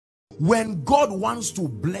When God wants to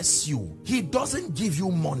bless you, he doesn't give you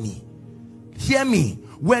money. Hear me.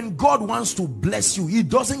 When God wants to bless you, he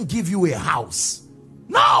doesn't give you a house.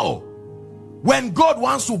 No. When God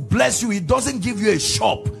wants to bless you, he doesn't give you a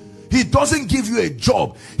shop. He doesn't give you a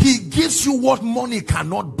job. He gives you what money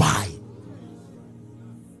cannot buy.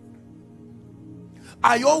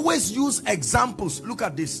 I always use examples. Look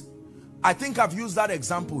at this. I think I've used that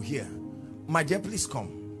example here. My dear, please come.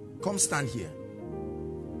 Come stand here.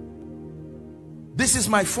 This is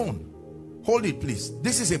my phone. Hold it, please.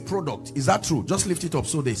 This is a product. Is that true? Just lift it up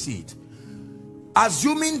so they see it.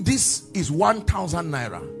 Assuming this is 1,000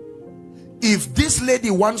 naira. If this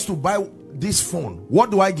lady wants to buy this phone,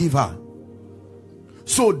 what do I give her?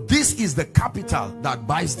 So this is the capital that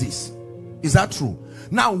buys this. Is that true?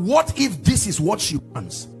 Now, what if this is what she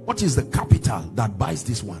wants? What is the capital that buys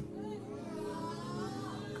this one?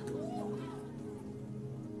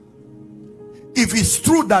 If it's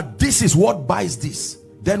true that this is what buys this,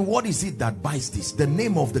 then what is it that buys this? The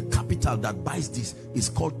name of the capital that buys this is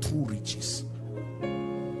called true riches.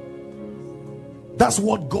 That's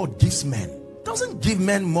what God gives men. Doesn't give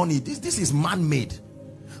men money. This is man-made.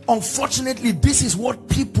 Unfortunately, this is what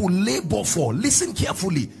people labor for. Listen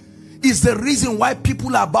carefully. Is the reason why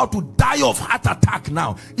people are about to die of heart attack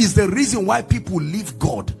now. Is the reason why people leave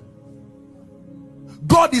God.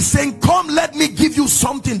 God is saying, come, let me give you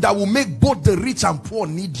something that will make both the rich and poor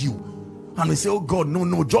need you. And we say, oh God,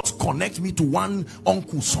 no, just connect me to one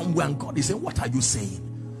uncle somewhere. And God is saying, what are you saying?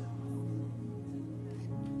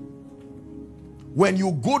 When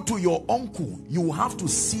you go to your uncle, you have to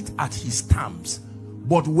sit at his terms.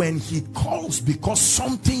 But when he calls because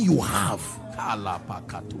something you have,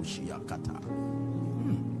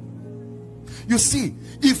 you see,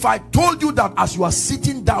 if I told you that as you are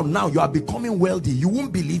sitting down now, you are becoming wealthy, you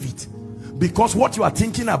won't believe it. Because what you are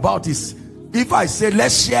thinking about is, if I say,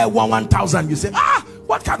 let's share 1,000, you say,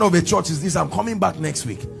 what kind of a church is this? I'm coming back next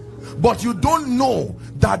week. But you don't know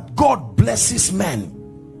that God blesses men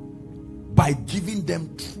by giving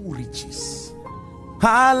them true riches.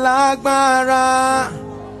 Alagbara,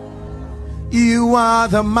 you are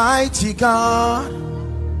the mighty God.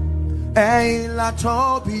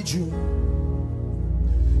 Eilatobiju,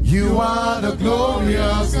 you are the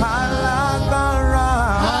glorious Alagbara,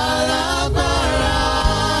 Alagbara,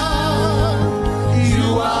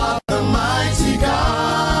 you are the mighty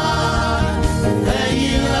God.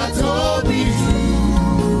 Eilatobiju,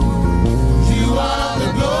 you are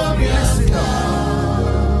the glorious God.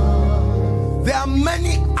 There are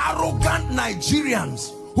many arrogant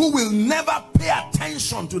Nigerians who will never pay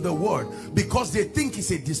attention to the word because they think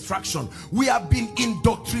it's a distraction. We have been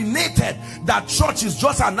indoctrinated that church is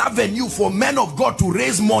just an avenue for men of God to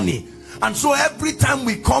raise money. And so every time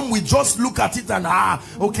we come, we just look at it and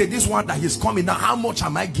okay, this one that is coming now, how much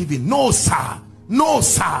am I giving? No, sir. No,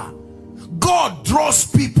 sir. God draws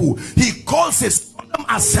people. He calls a solemn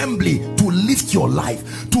assembly to lift your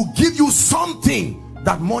life, to give you something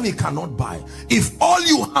that money cannot buy. If all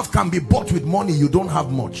you have can be bought with money, you don't have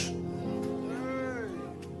much.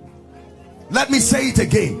 Let me say it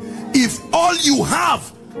again. If all you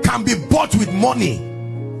have can be bought with money,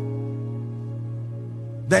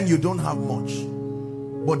 then you don't have much.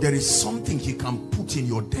 But there is something he can put in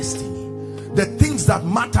your destiny. The things that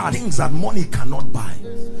matter are things that money cannot buy.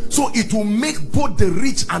 So it will make both the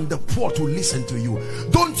rich and the poor to listen to you.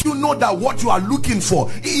 Don't you know that what you are looking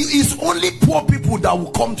for is only poor people that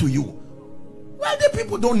will come to you? Well, the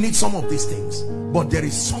people don't need some of these things. But there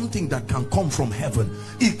is something that can come from heaven.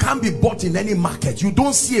 It can't be bought in any market. You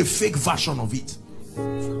don't see a fake version of it.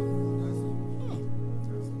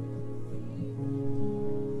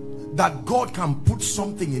 That God can put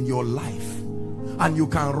something in your life and you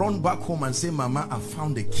can run back home and say, Mama, I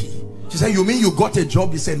found a key. She said, you mean you got a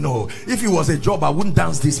job? He said, no, if it was a job, I wouldn't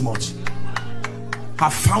dance this much. I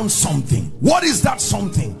found something. What is that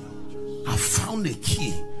something? I found a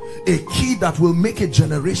key that will make a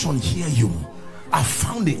generation hear you. I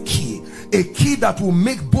found a key that will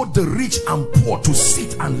make both the rich and poor to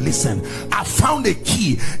sit and listen. I found a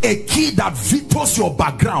key that vetoes your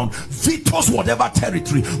background, vetoes whatever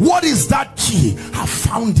territory. What is that key? I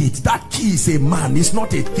found it. That key is a man. It's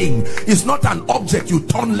not a thing. It's not an object you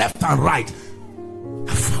turn left and right.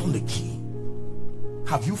 I found a key.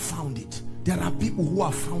 Have you found it? There are people who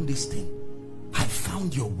have found this thing. I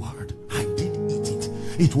found your word. I did eat it.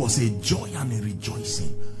 It was a joy and a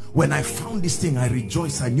rejoicing. When I found this thing, I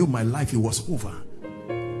rejoiced. I knew my life, it was over.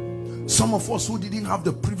 Some of us who didn't have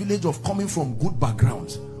the privilege of coming from good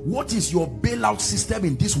backgrounds, what is your bailout system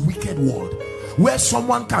in this wicked world? Where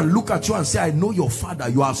someone can look at you and say, I know your father,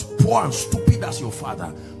 you are as poor and stupid prayed as your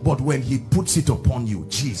father, but when he puts it upon you,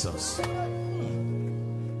 Jesus.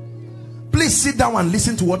 Please sit down and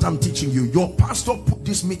listen to what I'm teaching you. Your pastor put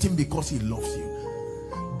this meeting because he loves you.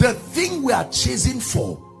 The thing we are chasing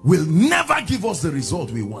for will never give us the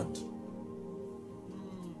result we want.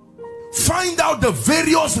 Find out the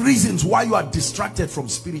various reasons why you are distracted from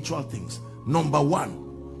spiritual things. Number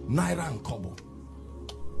one, naira and kobo.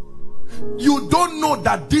 You don't know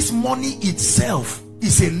that this money itself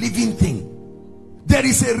is a living thing. There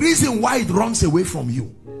is a reason why it runs away from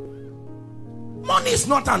you. Money is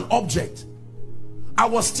not an object. I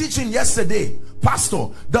was teaching yesterday, Pastor,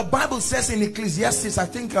 the Bible says in Ecclesiastes, I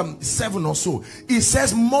think 7 or so, it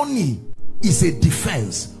says money is a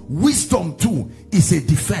defense. Wisdom too is a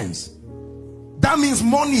defense. That means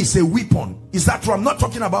money is a weapon. Is that true? I'm not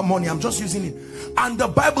talking about money, I'm just using it. And the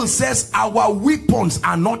Bible says our weapons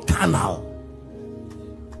are not carnal.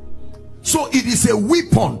 So it is a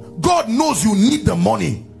weapon. God knows you need the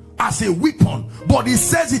money as a weapon, but he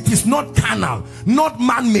says it is not carnal, not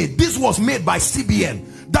man-made. This was made by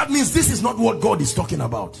CBN. That means this is not what God is talking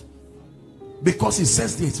about, because he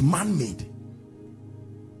says that it's man-made.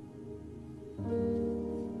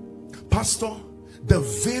 Pastor, the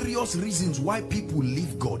various reasons why people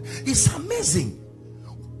leave God is amazing.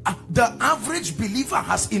 The average believer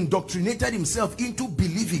has indoctrinated himself into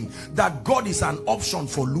believing that God is an option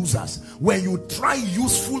for losers. When you try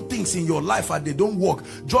useful things in your life and they don't work,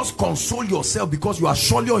 just console yourself because you are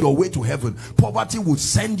surely on your way to heaven. Poverty will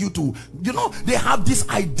send you to, you know, they have this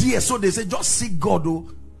idea, so they say just seek God. Oh.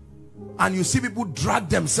 And you see people drag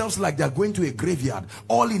themselves like they're going to a graveyard,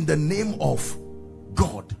 all in the name of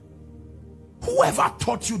God. Whoever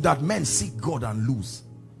taught you that men seek God and lose?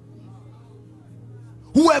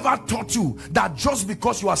 Whoever taught you that just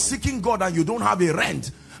because you are seeking God and you don't have a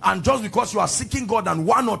rent, and just because you are seeking God and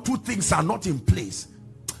one or two things are not in place?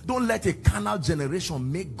 Don't let a carnal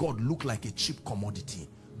generation make God look like a cheap commodity.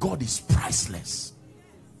 God is priceless.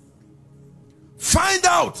 Find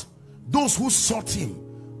out those who sought him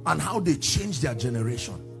and how they changed their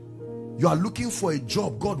generation. You are looking for a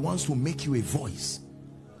job, God wants to make you a voice.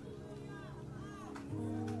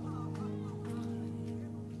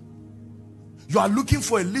 You are looking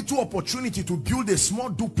for a little opportunity to build a small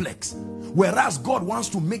duplex, whereas God wants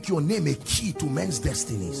to make your name a key to men's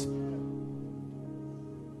destinies.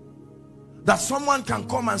 That someone can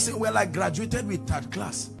come and say, well, I graduated with 3rd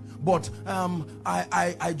class, but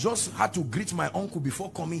I just had to greet my uncle before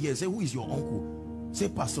coming here. Say, who is your uncle? Say,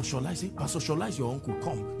 Pastor Shola. Say, Pastor Shola is your uncle.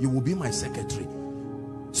 Come, you will be my secretary.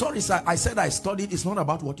 Sorry, sir, I said I studied. It's not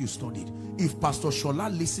about what you studied. If Pastor Shola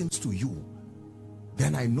listens to you,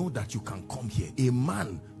 then I know that you can come here. A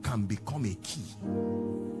man can become a key.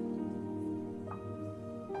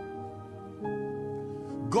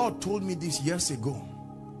 God told me this years ago.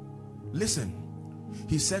 Listen,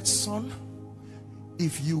 he said, son,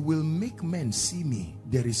 if you will make men see me,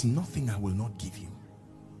 there is nothing I will not give you.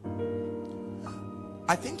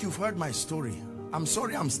 I think you've heard my story. I'm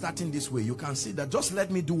sorry I'm starting this way. You can see that. Just let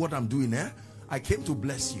me do what I'm doing. I came to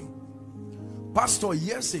bless you. Pastor,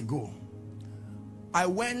 years ago, I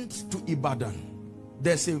went to Ibadan.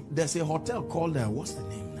 There's a hotel called, what's the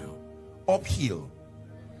name now? Uphill.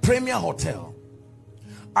 Premier Hotel.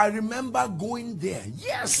 I remember going there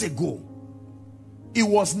years ago. It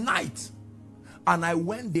was night. And I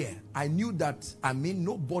went there. I knew that,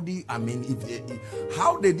 nobody,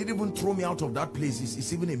 how they didn't even throw me out of that place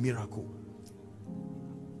is even a miracle.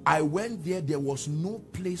 I went there. There was no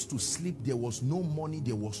place to sleep. There was no money.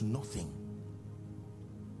 There was nothing.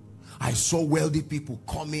 I saw wealthy people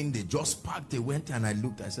coming, they just parked, they went, and I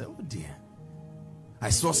looked, I said, oh dear. I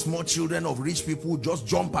saw small children of rich people who just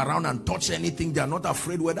jump around and touch anything. They are not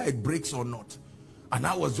afraid whether it breaks or not. And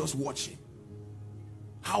I was just watching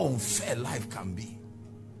how unfair life can be.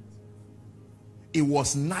 It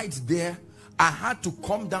was night there. I had to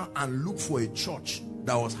come down and look for a church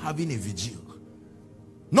that was having a vigil.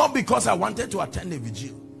 Not because I wanted to attend a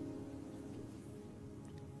vigil.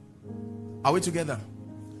 Are we together?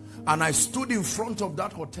 And I stood in front of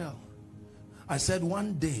that hotel. I said,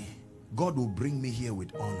 one day, God will bring me here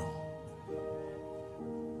with honor.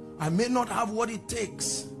 I may not have what it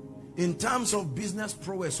takes in terms of business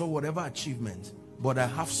prowess or whatever achievement, but I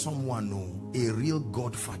have someone, a real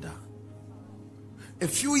Godfather. A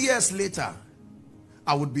few years later,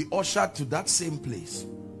 I would be ushered to that same place.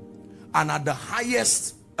 And at the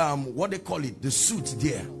highest, what they call it, the suite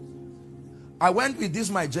there. I went with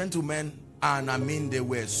this, my gentlemen. And they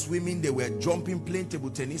were swimming, they were jumping, playing table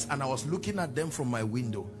tennis, and I was looking at them from my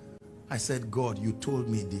window. I said, God, you told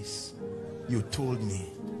me this. You told me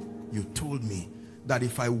that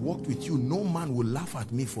if I walked with you, no man will laugh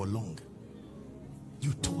at me for long.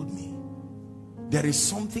 You told me. There is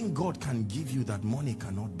something God can give you that money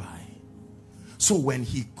cannot buy. So when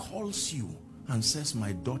he calls you and says,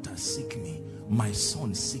 my daughter, seek me, my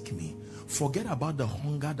son, seek me, forget about the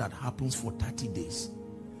hunger that happens for 30 days.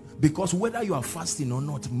 Because whether you are fasting or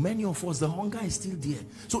not, many of us, the hunger is still there.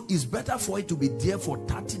 So it's better for it to be there for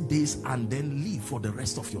 30 days and then leave for the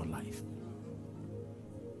rest of your life.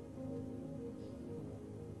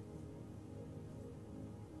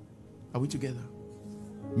 Are we together?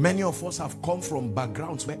 Many of us have come from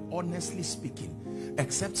backgrounds where, honestly speaking,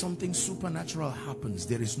 except something supernatural happens,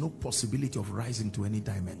 there is no possibility of rising to any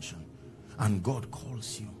dimension. And God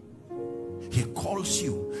calls you. He calls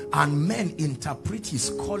you, and men interpret his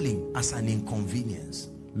calling as an inconvenience.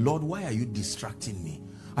 Lord, why are you distracting me?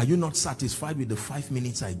 Are you not satisfied with the 5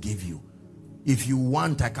 minutes I gave you? If you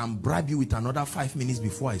want, I can bribe you with another 5 minutes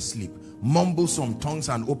before I sleep. Mumble some tongues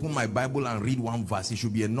and open my Bible and read one verse. It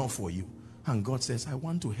should be enough for you. And God says, I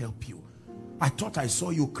want to help you. I thought I saw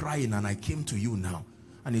you crying and I came to you now.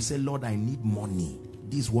 And he said, Lord, I need money.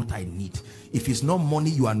 This is what I need. If it's not money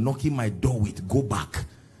you are knocking my door with, go back.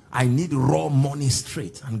 I need raw money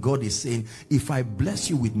straight. And God is saying, if I bless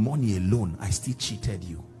you with money alone, I still cheated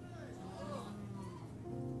you.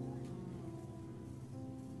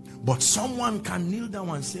 But someone can kneel down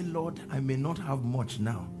and say, Lord, I may not have much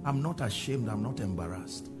now. I'm not ashamed. I'm not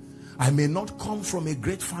embarrassed. I may not come from a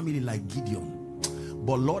great family like Gideon.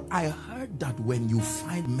 But Lord, I heard that when you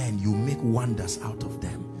find men, you make wonders out of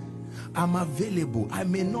them. I'm available. I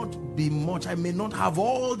may not be much. I may not have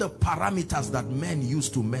all the parameters that men use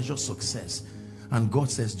to measure success. And God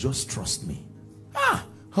says, just trust me. Ah,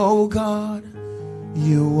 oh God,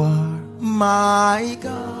 you are my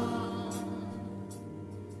God.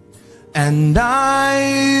 And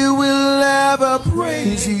I will ever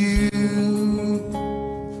praise you.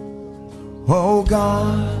 Oh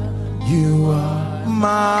God, you are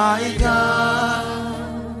my God.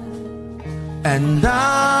 And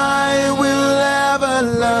I will ever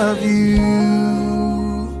love you.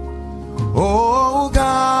 Oh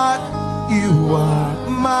God, you are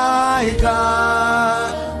my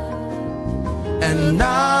God. And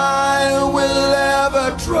I will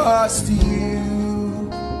ever trust you.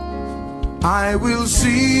 I will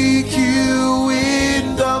seek you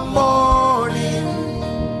in the morning.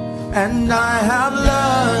 And I have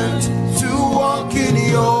learned to walk in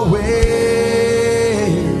your ways.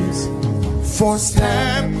 For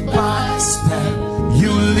step by step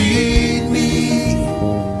you lead me,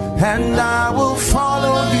 and I will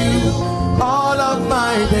follow you all of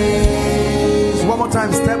my days. One more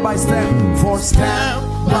time, step by step. For step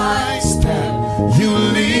by step you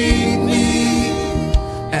lead me,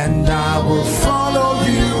 and I will follow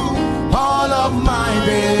you all of my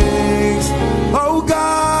days. Oh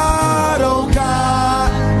God,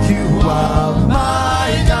 you are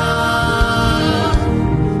my God,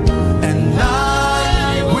 and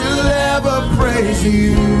I will ever praise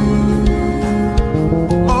you.